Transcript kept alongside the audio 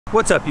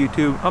What's up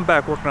YouTube? I'm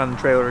back working on the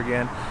trailer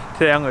again.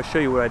 Today I'm going to show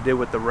you what I did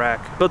with the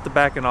rack. Built it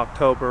back in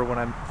October when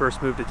I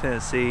first moved to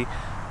Tennessee,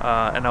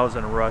 and I was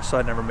in a rush, so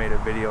I never made a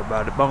video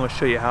about it. But I'm going to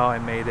show you how I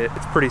made it.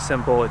 It's pretty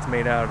simple. It's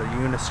made out of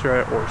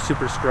Unistrut or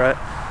Super Strut,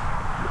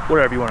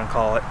 whatever you want to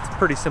call it. It's a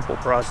pretty simple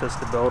process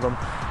to build them.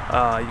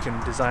 You can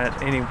design it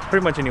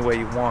pretty much any way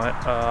you want.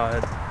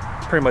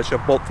 Pretty much a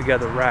bolt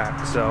together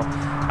rack, so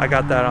I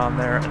got that on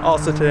there. And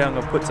also today I'm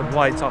going to put some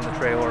lights on the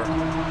trailer.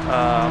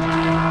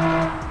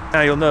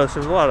 Now you'll notice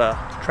there's a lot of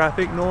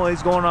traffic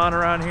noise going on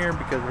around here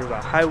because there's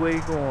a highway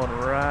going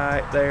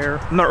right there.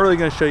 I'm not really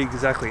going to show you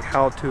exactly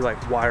how to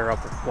like wire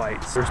up with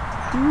lights. There's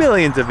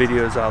millions of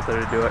videos out there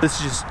to do it. This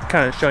is just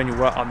kind of showing you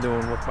what I'm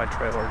doing with my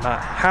trailer, not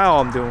how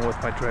I'm doing with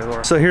my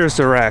trailer. So here's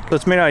the rack. So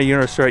it's made out of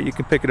Unistrut. You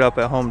can pick it up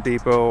at Home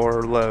Depot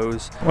or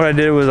Lowe's. What I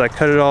did was I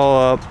cut it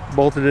all up,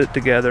 bolted it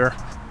together.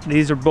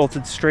 These are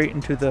bolted straight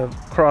into the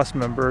cross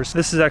members.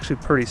 This is actually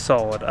pretty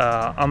solid.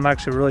 I'm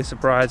actually really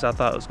surprised. I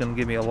thought it was going to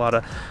give me a lot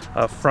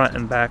of front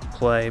and back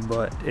play,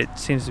 but it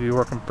seems to be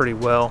working pretty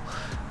well.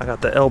 I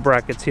got the L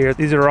brackets here.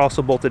 These are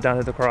also bolted down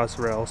to the cross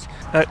rails.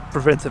 That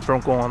prevents it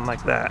from going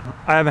like that.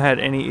 I haven't had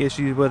any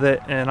issues with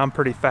it, and I'm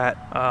pretty fat.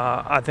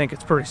 I think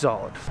it's pretty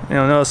solid.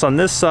 You'll notice on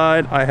this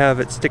side, I have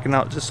it sticking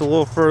out just a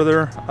little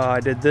further. I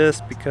did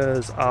this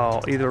because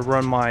I'll either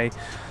run my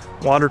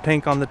water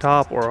tank on the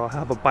top or I'll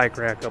have a bike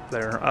rack up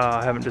there.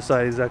 I haven't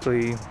decided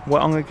exactly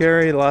what I'm going to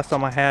carry. The last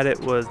time I had it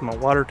was my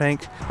water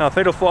tank. Now, a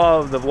fatal flaw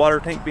of the water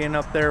tank being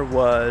up there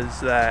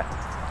was that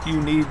you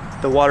need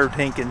the water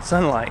tank in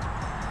sunlight,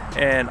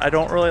 and I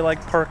don't really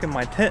like parking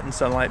my tent in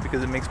sunlight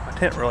because it makes my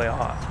tent really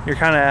hot. You're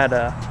kind of at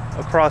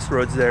a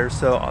crossroads there,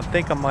 so I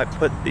think I might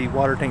put the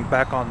water tank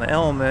back on the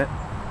Element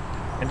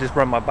and just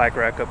run my bike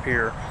rack up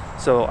here,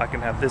 so I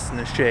can have this in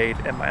the shade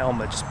and my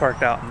Element just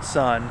parked out in the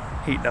sun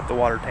heating up the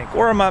water tank.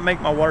 Or I might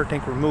make my water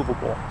tank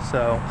removable,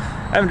 so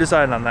I haven't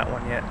decided on that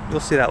one yet. You'll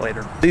see that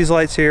later. These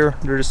lights here,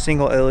 they're just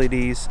single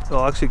LEDs. They'll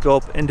actually go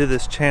up into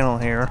this channel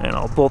here, and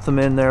I'll bolt them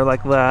in there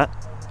like that,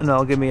 and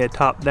that'll give me a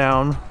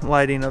top-down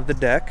lighting of the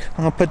deck.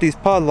 I'm gonna put these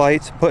pod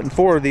lights, putting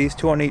 4 of these,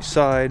 2 on each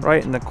side,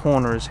 right in the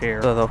corners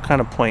here, so they'll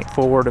kind of point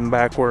forward and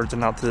backwards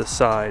and out to the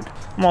side.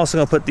 I'm also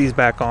gonna put these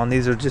back on.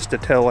 These are just the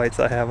tail lights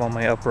I have on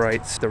my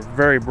uprights. They're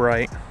very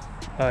bright.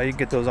 You can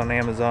get those on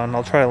Amazon.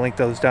 I'll try to link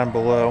those down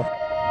below.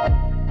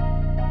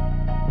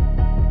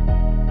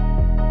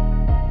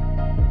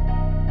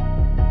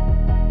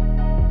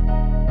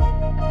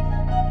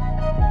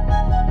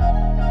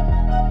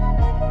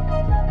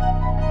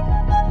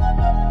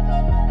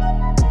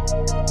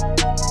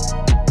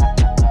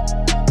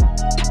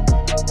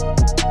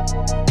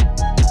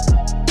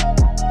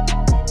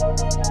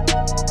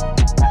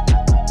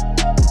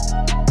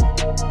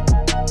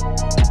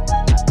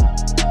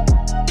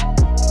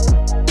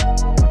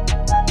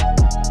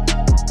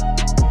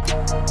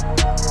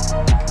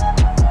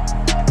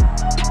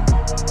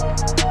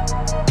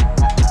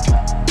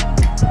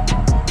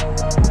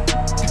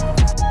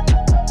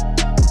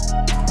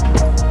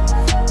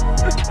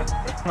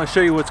 I'm gonna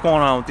show you what's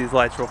going on with these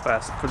lights real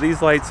fast. For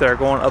these lights that are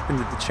going up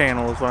into the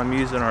channels, what I'm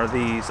using are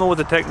these. I don't know what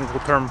the technical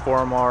term for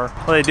them are.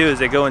 What they do is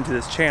they go into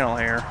this channel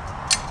here.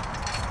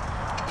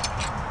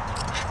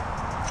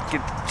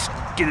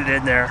 Get it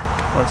in there.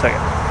 1 second.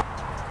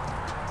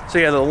 So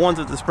yeah, the ones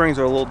with the springs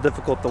are a little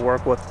difficult to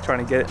work with, trying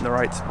to get it in the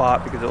right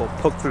spot because it'll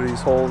poke through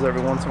these holes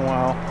every once in a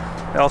while.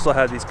 They also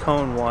have these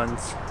cone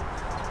ones.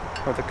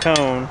 With the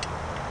cone,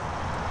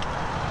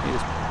 you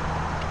just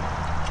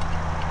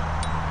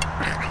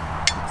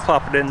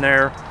pop it in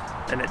there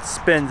and it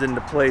spins into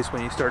place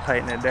when you start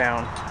tightening it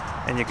down,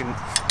 and you can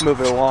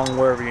move it along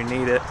wherever you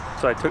need it.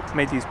 So I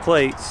made these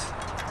plates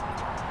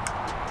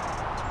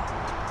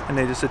and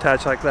they just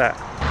attach like that.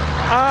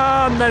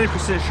 I'm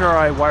 90% sure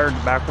I wired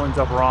the back ones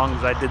up wrong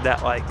because I did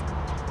that like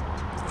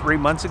 3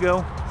 months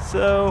ago.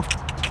 So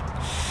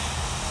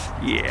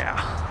yeah,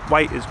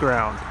 white is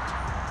ground.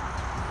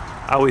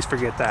 I always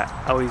forget that.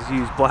 I always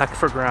use black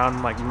for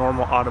ground, like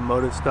normal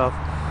automotive stuff.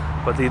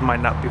 But these might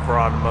not be for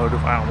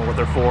automotive. I don't know what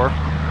they're for.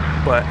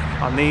 But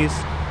on these,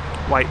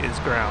 white is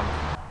ground.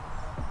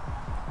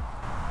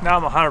 Now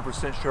I'm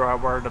 100% sure I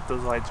wired up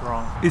those lights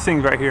wrong. These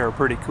things right here are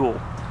pretty cool.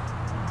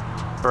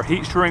 They're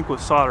heat shrink with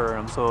solder in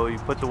them. So you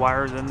put the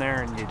wires in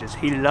there and you just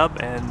heat it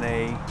up and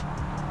they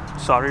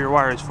solder your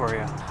wires for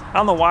you. I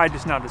don't know why I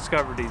just now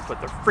discovered these, but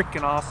they're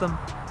freaking awesome.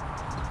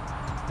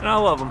 And I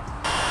love them.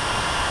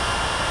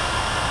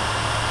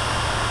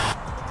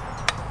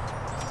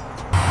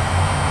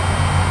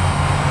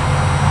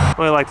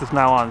 I really like this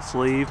nylon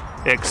sleeve.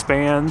 It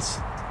expands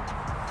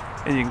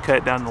and you can cut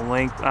it down the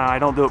length. I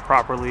don't do it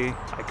properly.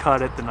 I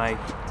cut it, then I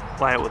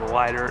light it with a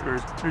lighter.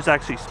 There's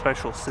actually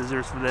special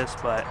scissors for this,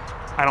 but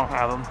I don't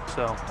have them,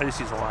 so I just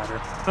use a lighter.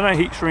 Then I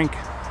heat shrink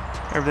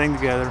everything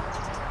together,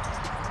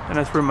 and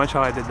that's pretty much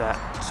how I did that.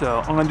 So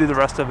I'm gonna do the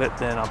rest of it,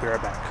 then I'll be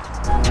right back.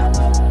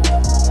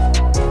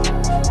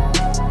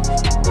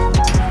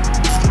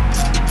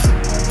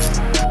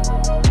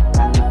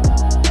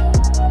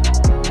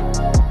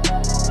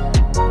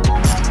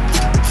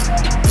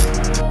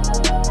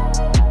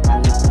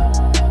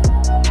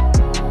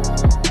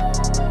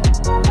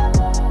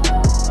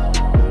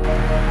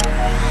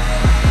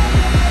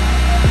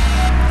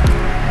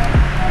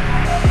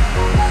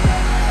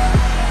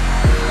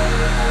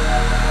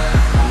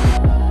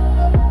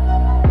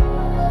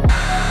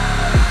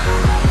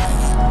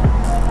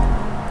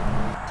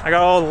 I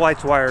got all the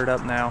lights wired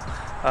up now.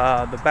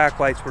 The back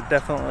lights were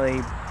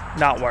definitely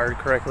not wired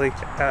correctly.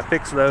 I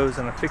fixed those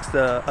and I fixed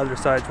the other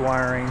side's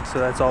wiring, so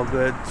that's all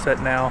good,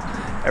 set now.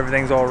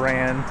 Everything's all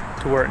ran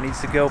to where it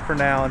needs to go for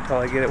now until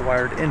I get it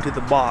wired into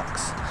the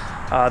box.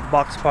 The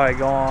box will probably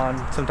go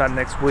on sometime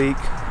next week.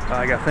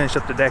 I got to finish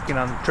up the decking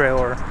on the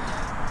trailer.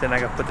 Then I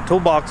got to put the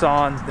toolbox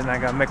on. Then I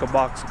got to make a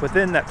box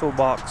within that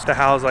toolbox to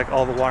house like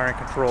all the wiring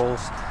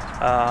controls.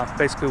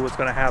 Basically what's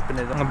going to happen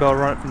is I'm going to be able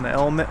to run it from the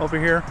Element over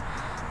here.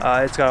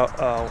 It's got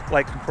a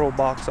light control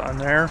box on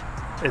there.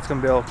 It's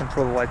going to be able to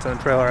control the lights on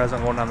the trailer as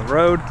I'm going down the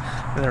road.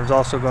 And there's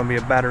also going to be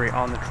a battery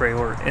on the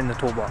trailer in the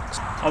toolbox.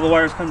 All the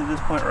wires come to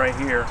this point right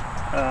here.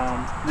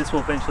 This will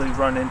eventually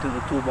run into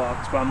the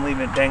toolbox, but I'm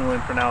leaving it dangling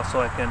for now so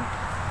I can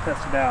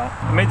test it out.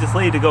 I made this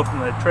lead to go from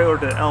the trailer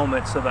to the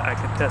Element so that I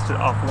could test it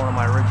off one of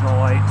my original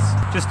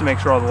lights, just to make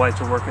sure all the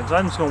lights are working. So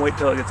I'm just going to wait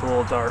till it gets a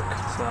little dark.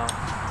 So.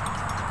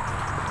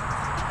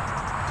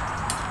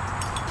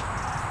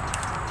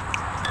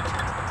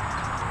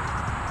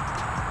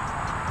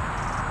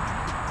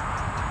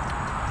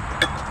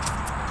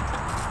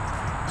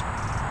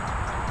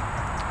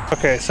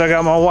 Okay, so I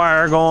got my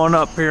wire going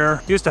up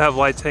here. Used to have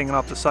lights hanging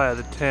off the side of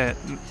the tent,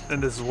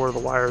 and this is where the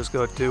wires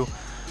go to.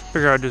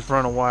 Figured I'd just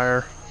run a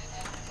wire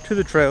to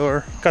the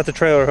trailer. Got the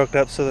trailer hooked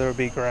up so there would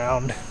be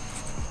ground.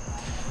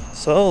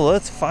 So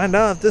let's find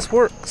out if this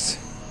works.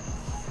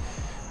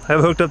 I have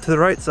it hooked up to the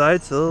right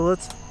side, so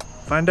let's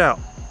find out.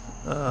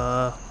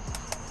 Oh.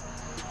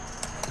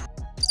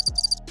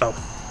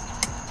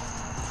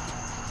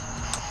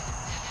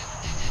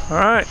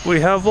 Alright, we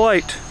have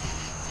light.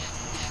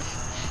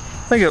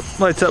 I think it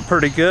lights up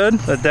pretty good.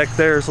 The deck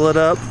there is lit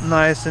up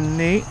nice and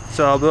neat.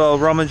 So I'll be able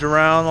to rummage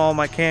around all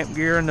my camp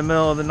gear in the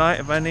middle of the night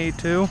if I need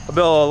to. I'll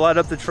be able to light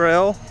up the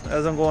trail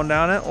as I'm going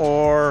down it,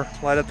 or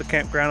light up the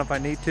campground if I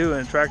need to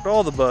and attract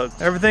all the bugs.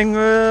 Everything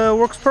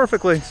works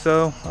perfectly,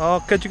 so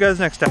I'll catch you guys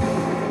next time.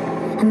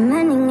 I'm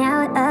running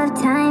out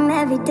of time,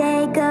 every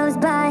day goes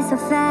by so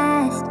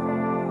fast.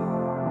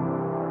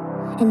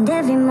 And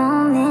every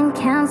moment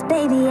counts,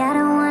 baby, I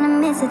don't wanna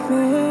miss a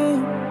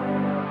thing.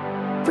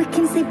 We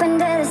can sleep under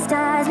the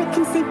stars, we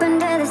can sleep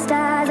under the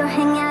stars, or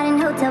hang out in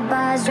hotel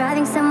bars,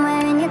 driving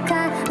somewhere in your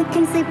car. We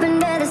can sleep under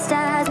the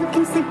stars, we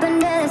can sleep under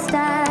the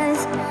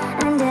stars,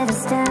 under the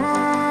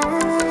stars.